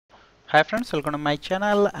Hi friends, welcome to my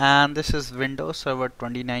channel, and this is Windows Server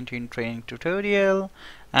 2019 training tutorial,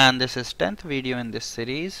 and this is 10th video in this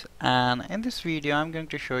series. And in this video I'm going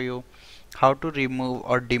to show you how to remove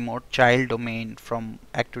or demote child domain from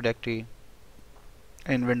Active Directory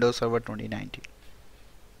in Windows Server 2019.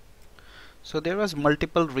 So there was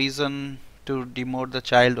multiple reason to demote the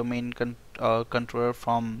child domain controller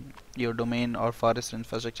from your domain or forest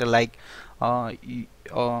infrastructure, like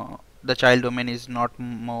the child domain is not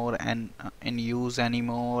more in use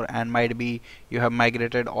anymore, and might be you have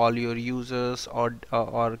migrated all your users or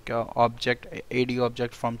object AD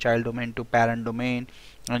object from child domain to parent domain,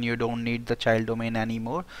 and you don't need the child domain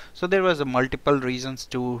anymore. So there was a multiple reasons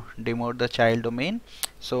to demote the child domain.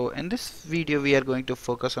 So in this video we are going to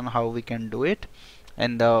focus on how we can do it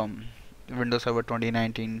in the Windows Server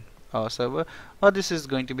 2019 server, or this is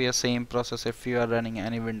going to be a same process if you are running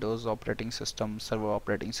any Windows operating system, server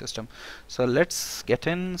operating system. So let's get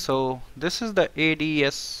in. So this is the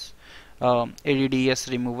ADDS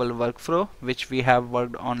removal workflow, which we have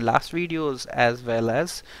worked on last videos as well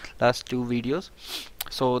as last two videos.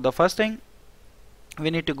 So the first thing, we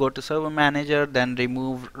need to go to server manager, then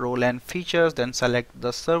remove role and features, then select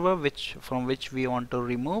the server from which we want to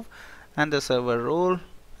remove and the server role,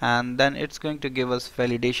 and then it's going to give us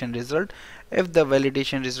validation result. If the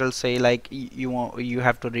validation result say like you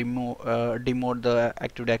have to remove demote the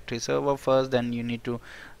Active Directory server first, then you need to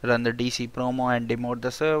run the DC promo and demote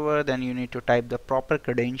the server, then you need to type the proper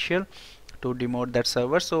credential to demote that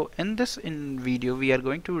server. So in this video we are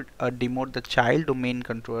going to demote the child domain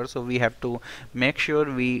controller. So we have to make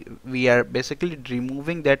sure we are basically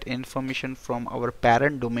removing that information from our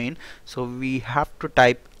parent domain. So we have to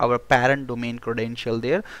type our parent domain credential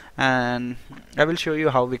there, and I will show you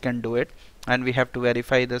how we can do it. And we have to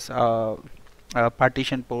verify this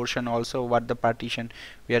partition portion also, what the partition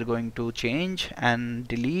we are going to change and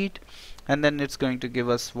delete, and then it's going to give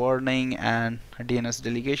us warning and DNS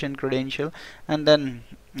delegation credential, and then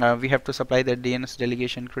we have to supply the DNS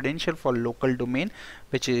delegation credential for local domain,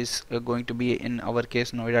 which is going to be in our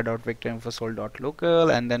case noida.victorinfosol.local,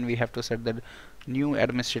 and then we have to set the new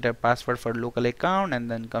administrator password for local account, and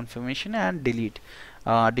then confirmation and delete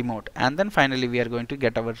demote, and then finally we are going to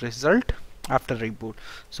get our result after reboot.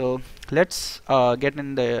 So let's get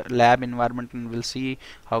in the lab environment and we'll see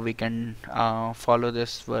how we can follow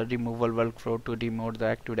this removal workflow to demote the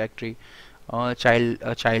Active Directory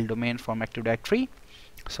child domain from Active Directory.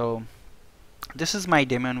 So this is my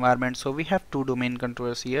demo environment. So we have two domain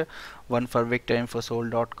controllers here, one for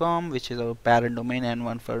victorinfosol.com, which is our parent domain, and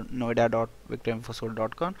one for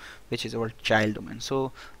noida.victorinfosol.com, which is our child domain.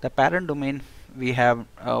 So the parent domain, we have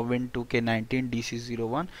win2k19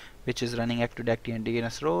 dc01, which is running Active Directory and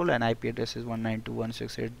DNS role, and IP address is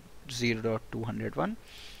 192.168.0.201.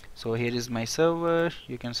 so here is my server.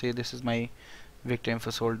 You can see this is my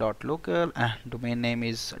victorinfosol.local, and domain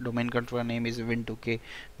controller name is win2k19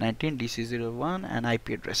 dc01, and IP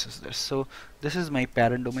address is this. So this is my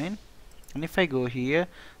parent domain, and if I go here,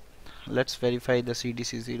 let's verify the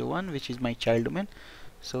cdc01, which is my child domain.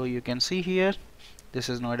 So you can see here, this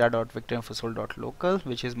is noida.victorinfosol.local,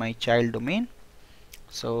 which is my child domain,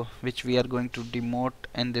 so which we are going to demote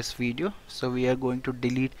in this video. So we are going to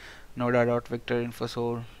delete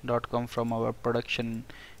noida.victorinfosol.com from our production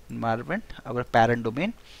environment, our parent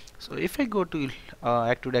domain. So if I go to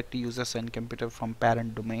Active Directory users and computer from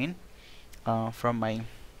parent domain, from my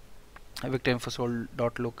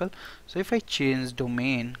victorinfosol.local, so if I change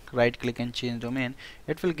domain, right click and change domain,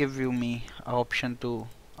 it will give you me an option to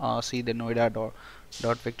see the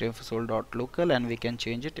noida.victorinfosol.local, and we can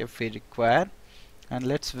change it if we require. And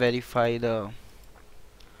let's verify the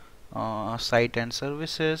site and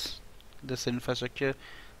services, this infrastructure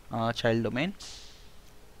child domain.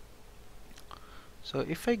 So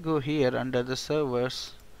if I go here under the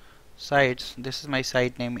servers sites, this is my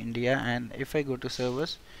site name India, and if I go to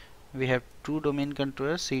servers, we have two domain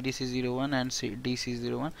controllers, cdc01 and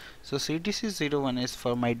dc01. so cdc01 is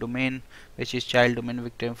for my domain, which is child domain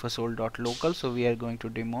victorinfosol.local. so we are going to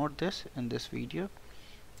demote this in this video.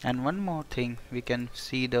 And one more thing, we can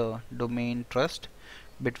see the domain trust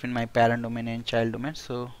between my parent domain and child domain.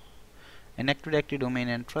 So in Active Directory domain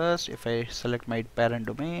and trust, if I select my parent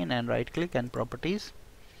domain and right click and properties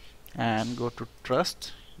and go to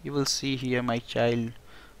trust, you will see here my child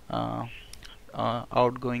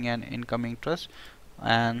outgoing and incoming trust,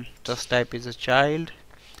 and trust type is a child.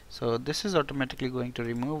 So this is automatically going to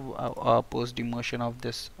remove post demotion of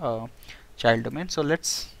this child domain. So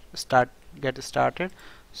let's get started.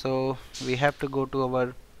 So we have to go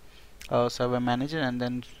to our server manager and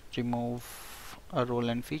then remove a role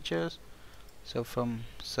and features. So from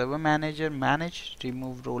server manager, manage,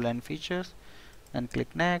 remove role and features, and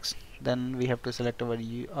click next. Then we have to select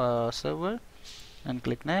our server and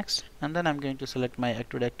click next, and then I'm going to select my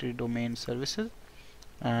Active Directory domain services,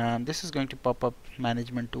 and this is going to pop up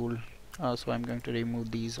management tool, so I'm going to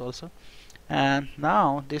remove these also. And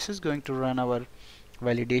now this is going to run our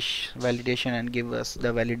validation and give us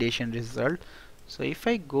the validation result. So if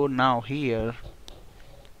I go now here,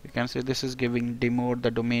 you can see this is giving demote the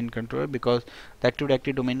domain controller, because the Active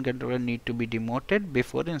Directory domain controller need to be demoted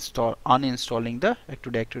before uninstalling the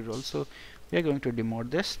Active Directory role. So we are going to demote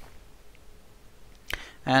this,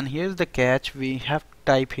 and here's the catch. We have to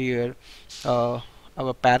type here our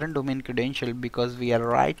parent domain credential, because we are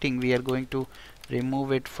going to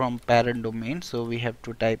remove it from parent domain, so we have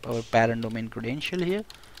to type our parent domain credential here.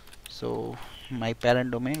 So my parent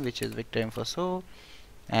domain, which is Victor Info,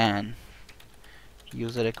 and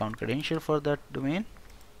user account credential for that domain.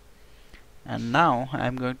 And now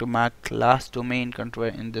I'm going to mark last domain controller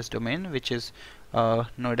in this domain, which is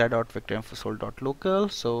noida.victorinfosol.local.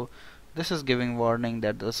 So this is giving warning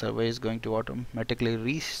that the server is going to automatically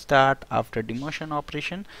restart after demotion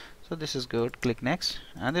operation. So this is good. Click next,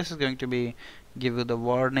 and this is going to be give you the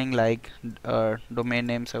warning like domain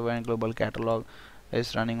name, server, and global catalog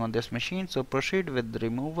is running on this machine. So proceed with the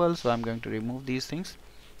removal. So I'm going to remove these things.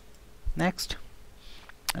 Next.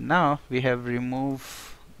 And now we have removed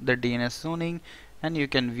the DNS zoning, and you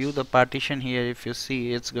can view the partition here. If you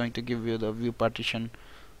see, it's going to give you the view partition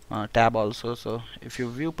tab also. So if you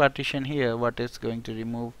view partition here, what it's going to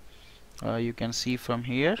remove, you can see from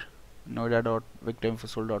here,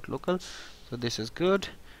 noida.victorinfosol.local. So this is good.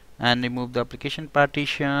 And remove the application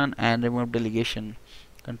partition and remove delegation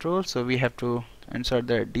control. So we have to insert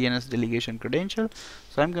the DNS delegation credential.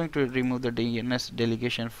 So I'm going to remove the DNS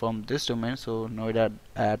delegation from this domain, so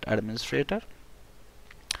noida@administrator.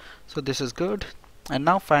 So this is good. And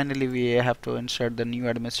now finally we have to insert the new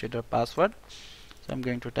administrator password. So I'm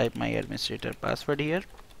going to type my administrator password here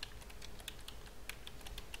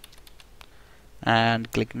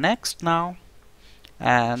and click next now.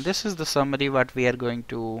 And this is the summary what we are going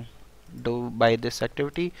to do by this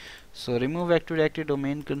activity. So remove Active Directory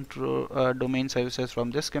domain control domain services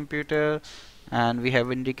from this computer, and we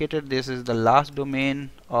have indicated this is the last domain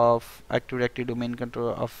of Active Directory domain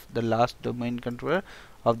controller of the last domain controller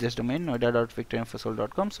of this domain,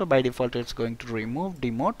 noida.victorinfosol.com. So by default it's going to remove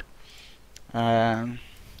demote, and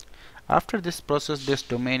after this process this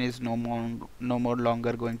domain is no more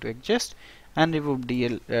longer going to exist, and remove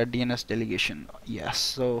DNS delegation. Yes.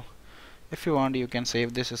 So if you want, you can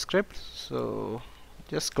save this script. So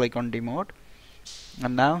just click on demote,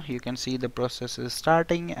 and now you can see the process is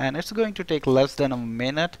starting, and it's going to take less than a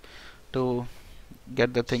minute to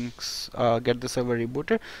get the things get the server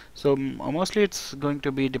rebooted. So mostly it's going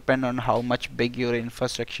to be depend on how much big your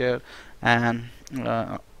infrastructure and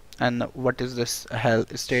what is this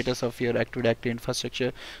health status of your Active Directory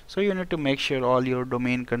infrastructure. So you need to make sure all your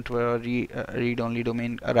domain controller read-only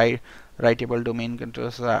domain writable domain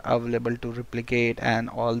controllers are available to replicate, and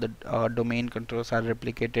all the domain controllers are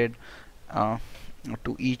replicated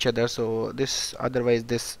to each other. So this otherwise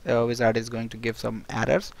this wizard is going to give some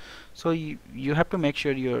errors. So you have to make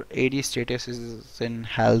sure your AD status is in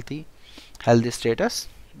healthy status,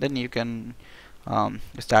 then you can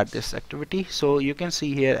start this activity. So you can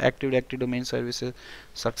see here Active Directory domain services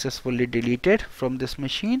successfully deleted from this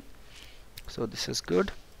machine. So this is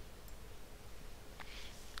good.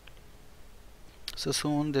 So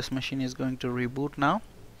soon this machine is going to reboot now.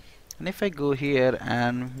 And if I go here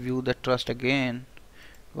and view the trust again,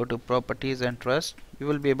 go to properties and trust, you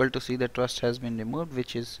will be able to see the trust has been removed,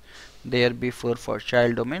 which is there before for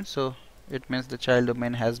child domain. So it means the child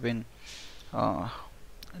domain has been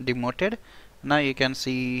demoted. Now you can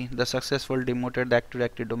see the successful demoted Active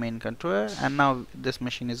Directory domain controller, and now this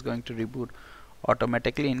machine is going to reboot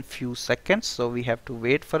automatically in few seconds. So we have to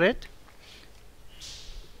wait for it.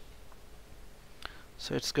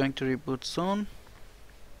 So it's going to reboot soon.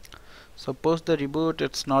 So post the reboot,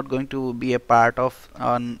 it's not going to be a part of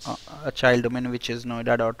a child domain, which is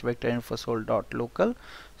noida.victorinfosol.local.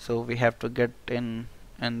 So we have to get in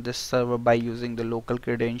this server by using the local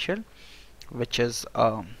credential, which is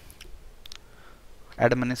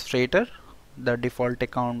administrator. The default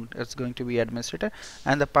account is going to be administrator,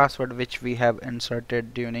 and the password which we have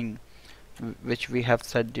inserted during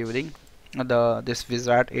set during this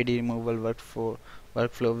wizard AD removal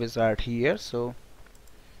workflow wizard here. So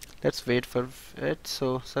let's wait for it.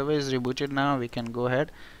 So server is rebooted now. We can go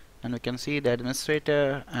ahead and we can see the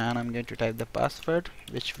administrator, and I'm going to type the password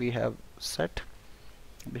which we have set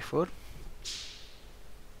before.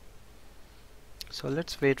 So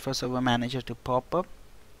let's wait for server manager to pop up.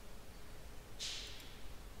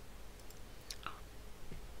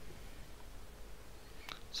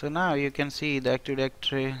 So now you can see the Active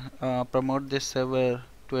Directory promote this server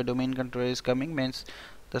to a domain controller is coming, means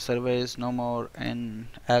the server is no more in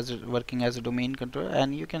as working as a domain controller,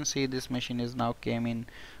 and you can see this machine is now came in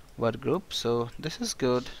work group. So this is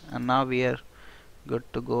good, and now we are good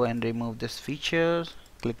to go and remove this feature.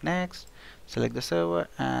 Click next, select the server,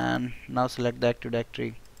 and now select the Active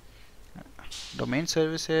Directory domain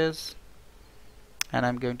services, and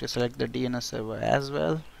I'm going to select the DNS server as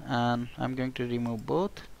well, and I'm going to remove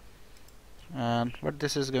both. And what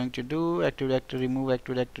this is going to do, Active Directory remove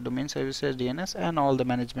Active Directory domain services, DNS, and all the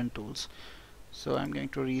management tools. So I'm going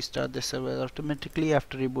to restart the server automatically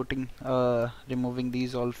after rebooting, removing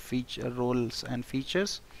these all feature roles and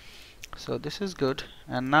features. So this is good,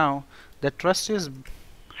 and now the trust is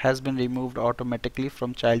has been removed automatically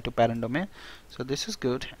from child to parent domain. So this is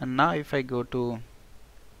good. And now if I go to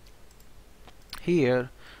here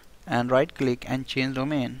and right click and change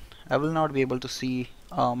domain, I will not be able to see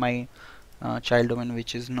my child domain,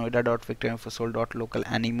 which is noida.victorinfosol.local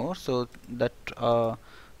anymore. So that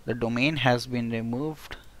the domain has been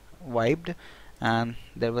removed, wiped, and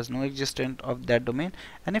there was no existence of that domain.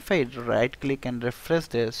 And if I right click and refresh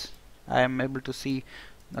this, I am able to see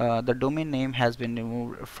the domain name has been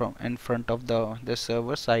removed from in front of the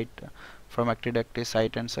server site from Active Directory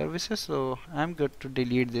site and services. So I'm good to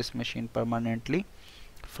delete this machine permanently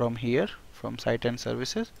from here, from site and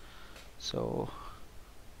services. So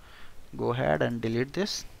go ahead and delete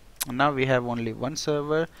this. Now we have only one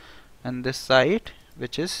server and this site,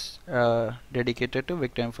 which is dedicated to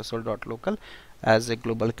victorinfosol.local as a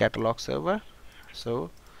global catalog server. So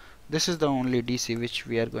this is the only DC which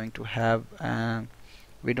we are going to have, and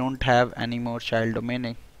we don't have any more child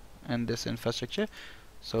domain in this infrastructure.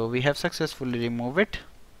 So we have successfully removed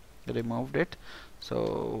it.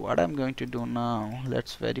 So what I'm going to do now,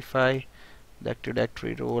 let's verify the Active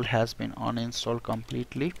Directory role has been uninstalled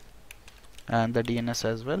completely, and the DNS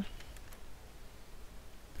as well.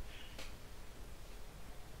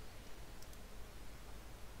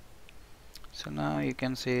 So now you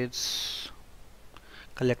can see it's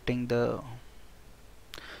collecting the,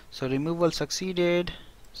 so removal succeeded,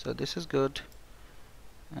 so this is good.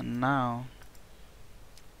 And now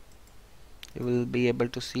you will be able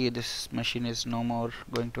to see this machine is no more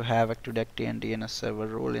going to have Active Directory and DNS server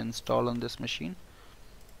role installed on this machine.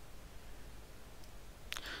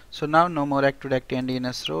 So now no more Active Directory and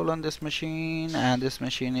DNS role on this machine, and this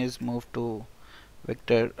machine is moved to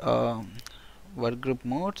Victor workgroup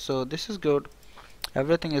mode. So this is good,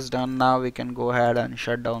 everything is done. Now we can go ahead and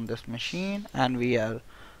shut down this machine, and we are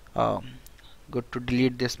good to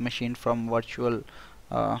delete this machine from virtual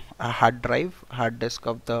hard disk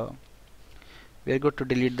of the, we are good to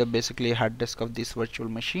delete the basically hard disk of this virtual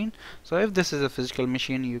machine. So if this is a physical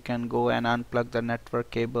machine, you can go and unplug the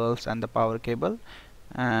network cables and the power cable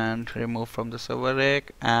and remove from the server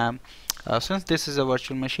rack. Since this is a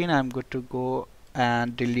virtual machine, I'm good to go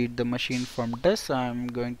and delete the machine from disk. So I'm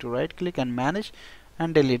going to right click and manage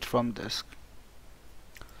and delete from disk.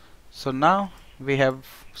 So now we have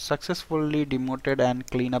successfully demoted and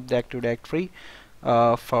clean up the Active Directory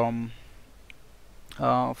from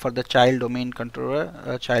for the child domain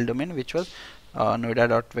controller, child domain, which was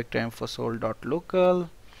noida.victorinfosol.local.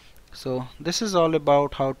 So this is all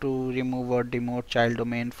about how to remove or demote child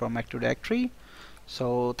domain from Active Directory.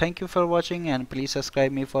 So thank you for watching, and please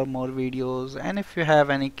subscribe me for more videos. And if you have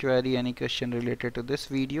any query, any question related to this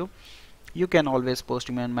video, you can always post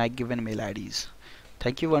me on my given mail IDs.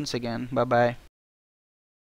 Thank you once again. Bye bye.